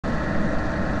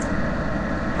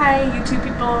Hi YouTube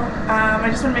people, I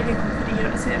just want to make a quick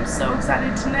video to say I'm so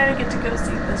excited tonight I get to go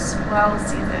see the Swell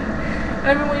season. And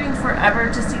I've been waiting forever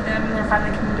to see them, and they're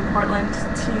finally coming to Portland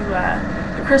to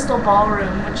the Crystal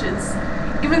Ballroom, which is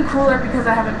even cooler because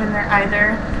I haven't been there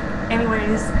either.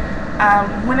 Anyways,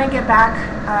 when I get back,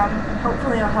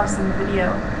 hopefully I'll have some video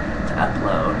to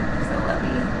upload because they'll let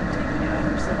me take video, I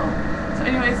hope so. So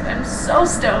anyways, I'm so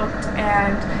stoked,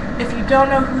 and if you don't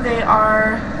know who they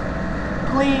are,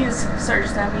 please search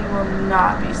them. You will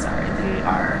not be sorry. They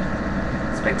are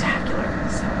spectacular.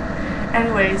 So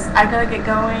anyways, I gotta get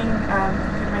going. I'm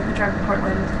gonna make the drive to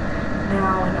Portland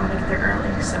now, and I want to get there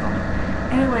early. So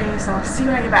anyways, I'll see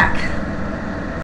you when I get back.